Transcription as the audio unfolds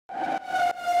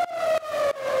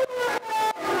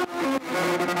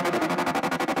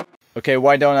okay,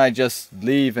 why don't I just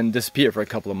leave and disappear for a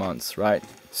couple of months, right?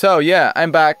 So yeah,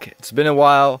 I'm back. It's been a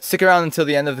while. Stick around until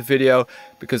the end of the video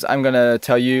because I'm gonna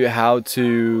tell you how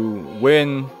to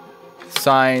win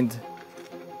signed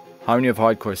Harmony of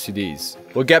Hardcore CDs.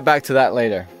 We'll get back to that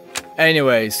later.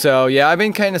 Anyway, so yeah, I've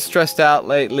been kind of stressed out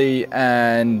lately,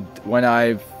 and when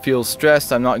I feel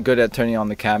stressed, I'm not good at turning on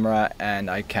the camera, and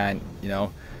I can't, you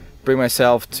know, bring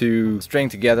myself to string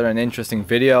together an interesting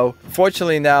video.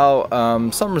 Fortunately now,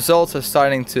 some results are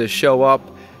starting to show up.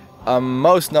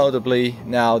 Most notably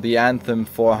now the Anthem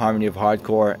for Harmony of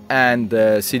Hardcore and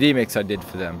the CD mix I did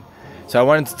for them. So I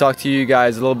wanted to talk to you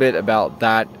guys a little bit about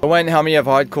that. When Harmony of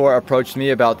Hardcore approached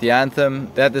me about the Anthem,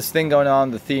 they had this thing going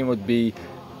on. The theme would be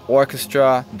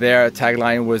orchestra. Their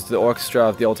tagline was the orchestra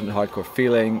of the ultimate hardcore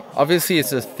feeling. Obviously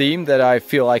it's a theme that I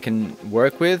feel I can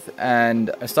work with,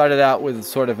 and I started out with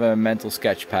sort of a mental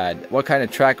sketch pad. What kind of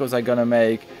track was I gonna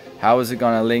make? How was it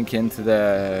gonna link into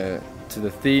the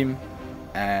theme?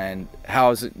 And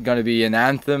how is it going to be an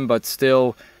anthem, but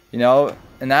still, you know,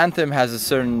 an anthem has a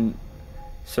certain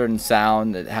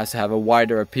sound. It has to have a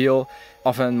wider appeal.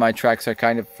 Often my tracks are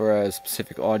kind of for a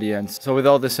specific audience. So with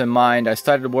all this in mind, I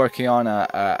started working on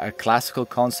a classical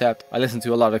concept. I listened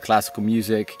to a lot of classical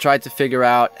music, tried to figure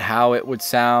out how it would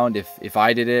sound if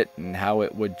I did it, and how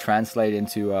it would translate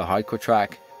into a hardcore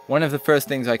track. One of the first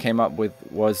things I came up with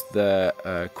was the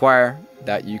choir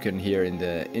that you can hear in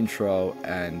the intro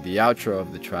and the outro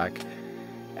of the track.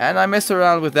 And I messed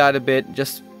around with that a bit,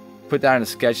 just put down a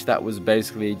sketch that was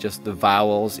basically just the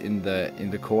vowels in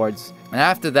the chords. And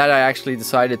after that I actually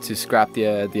decided to scrap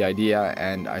the idea,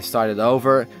 and I started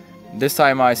over. This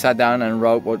time I sat down and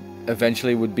wrote what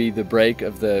eventually would be the break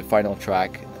of the final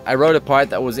track. I wrote a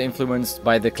part that was influenced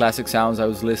by the classic sounds I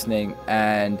was listening,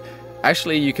 and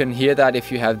actually you can hear that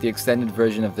if you have the extended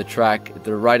version of the track.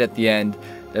 Right at the end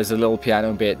there's a little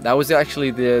piano bit. That was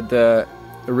actually the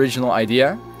original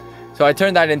idea. So I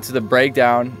turned that into the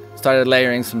breakdown, started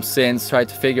layering some synths, tried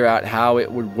to figure out how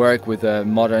it would work with a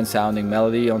modern sounding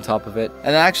melody on top of it.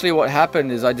 And actually what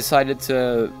happened is I decided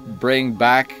to bring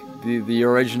back the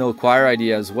original choir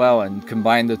idea as well and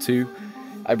combine the two.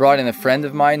 I brought in a friend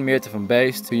of mine, Mirta from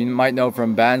Based, who you might know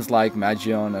from bands like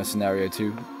Magion or Scenario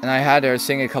 2. And I had her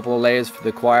sing a couple of layers for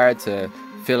the choir to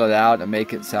fill it out and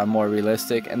make it sound more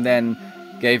realistic, and then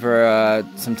gave her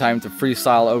some time to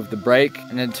freestyle over the break,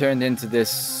 and it turned into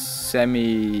this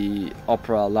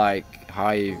semi-opera-like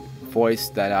high voice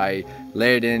that I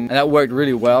layered in, and that worked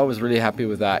really well. I was really happy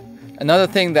with that. Another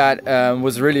thing that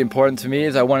was really important to me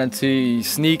is I wanted to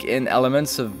sneak in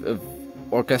elements of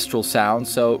orchestral sound.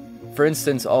 So for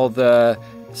instance, all the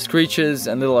screeches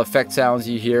and little effect sounds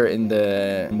you hear in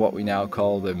what we now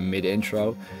call the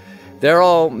mid-intro, they're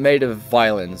all made of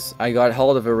violins. I got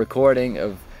hold of a recording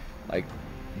of like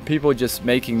people just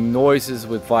making noises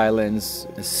with violins,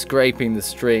 scraping the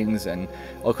strings and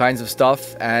all kinds of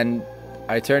stuff, and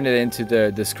I turned it into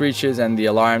the screeches and the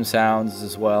alarm sounds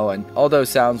as well, and all those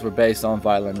sounds were based on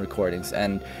violin recordings.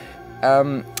 And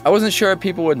I wasn't sure if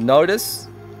people would notice.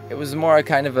 It was more a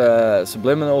kind of a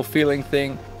subliminal feeling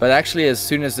thing, but actually as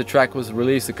soon as the track was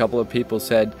released, a couple of people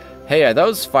said, "Hey, are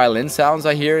those violin sounds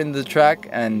I hear in the track?"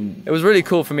 And it was really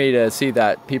cool for me to see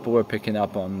that people were picking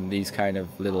up on these kind of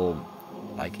little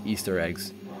like Easter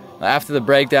eggs. After the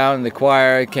breakdown, the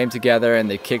choir came together and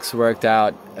the kicks worked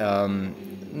out,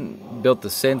 built the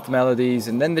synth melodies,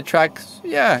 and then the track,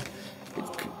 yeah, it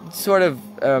sort of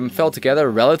fell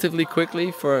together relatively quickly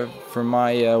for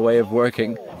my way of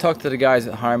working. Talked to the guys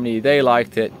at Harmony, they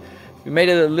liked it. We made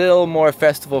it a little more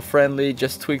festival friendly,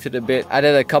 just tweaked it a bit,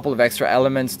 added a couple of extra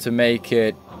elements to make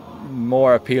it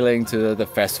more appealing to the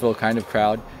festival kind of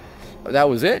crowd. That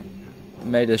was it.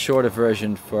 Made a shorter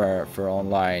version for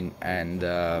online, and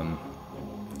the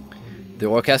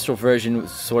orchestral version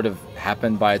sort of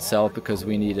happened by itself because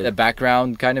we needed a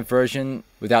background kind of version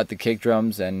without the kick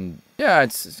drums. And yeah,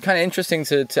 it's kind of interesting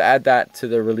to add that to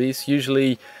the release.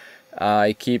 Usually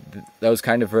I keep those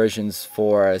kind of versions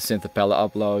for Synthapella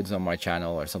uploads on my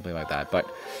channel or something like that. But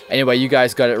anyway, you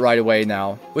guys got it right away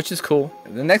now, which is cool.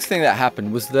 The next thing that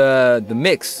happened was the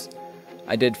mix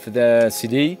I did for the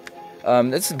CD.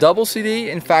 It's a double CD.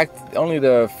 In fact, only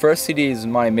the first CD is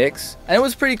my mix, and it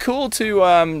was pretty cool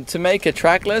to make a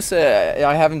track list.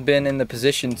 I haven't been in the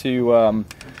position to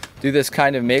do this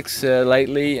kind of mix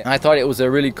lately. I thought it was a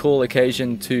really cool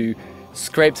occasion to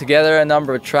scrape together a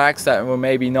number of tracks that were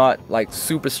maybe not like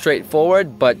super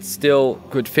straightforward, but still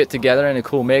could fit together in a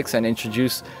cool mix and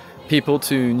introduce people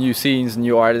to new scenes,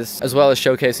 new artists, as well as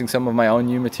showcasing some of my own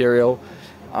new material.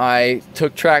 I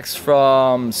took tracks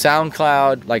from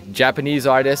SoundCloud, like Japanese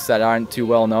artists that aren't too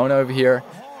well known over here.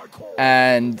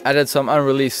 and added some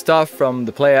unreleased stuff from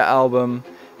the Player album,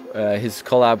 his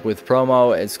collab with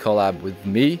Promo, his collab with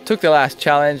me. Took the last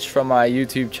challenge from my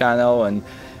YouTube channel and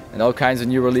all kinds of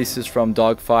new releases from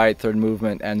Dogfight, Third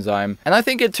Movement, Enzyme, and I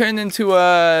think it turned into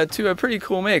a pretty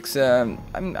cool mix.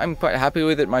 I'm quite happy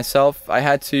with it myself. I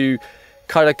had to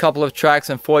cut a couple of tracks,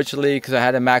 unfortunately, because I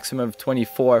had a maximum of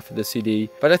 24 for the CD,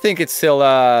 but I think it's still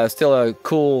a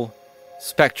cool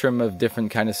spectrum of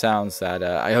different kind of sounds that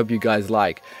I hope you guys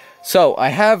like. So I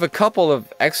have a couple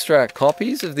of extra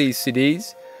copies of these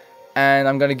CDs, and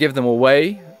I'm gonna give them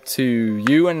away to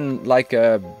you, and like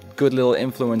a good little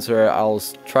influencer, I'll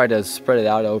try to spread it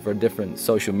out over different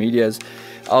social medias.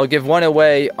 I'll give one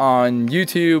away on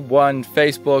YouTube, one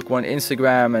Facebook, one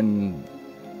Instagram, and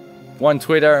one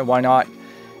Twitter. Why not?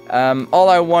 All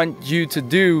I want you to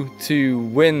do to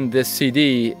win this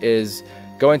CD is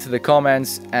go into the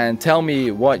comments and tell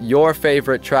me what your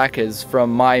favorite track is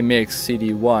from my mix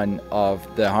CD1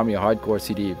 of the Harmony Hardcore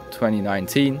CD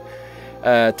 2019.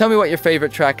 Tell me what your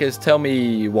favorite track is, tell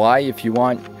me why if you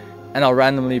want, and I'll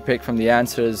randomly pick from the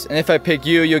answers. And if I pick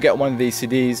you, you'll get one of these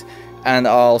CDs, and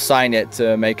I'll sign it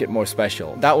to make it more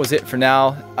special. That was it for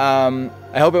now.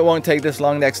 I hope it won't take this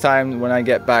long next time when I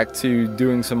get back to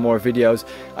doing some more videos.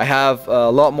 I have a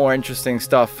lot more interesting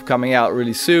stuff coming out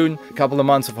really soon. A couple of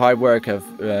months of hard work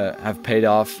have paid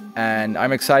off, and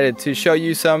I'm excited to show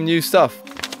you some new stuff.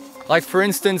 Like for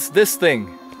instance this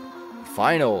thing,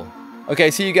 Final. Okay,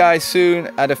 see you guys soon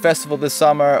at a festival this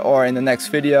summer or in the next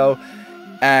video,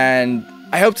 and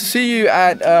I hope to see you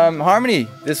at Harmony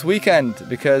this weekend,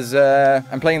 because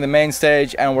I'm playing the main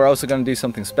stage and we're also going to do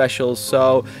something special,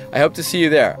 so I hope to see you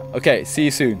there. Okay, see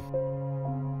you soon.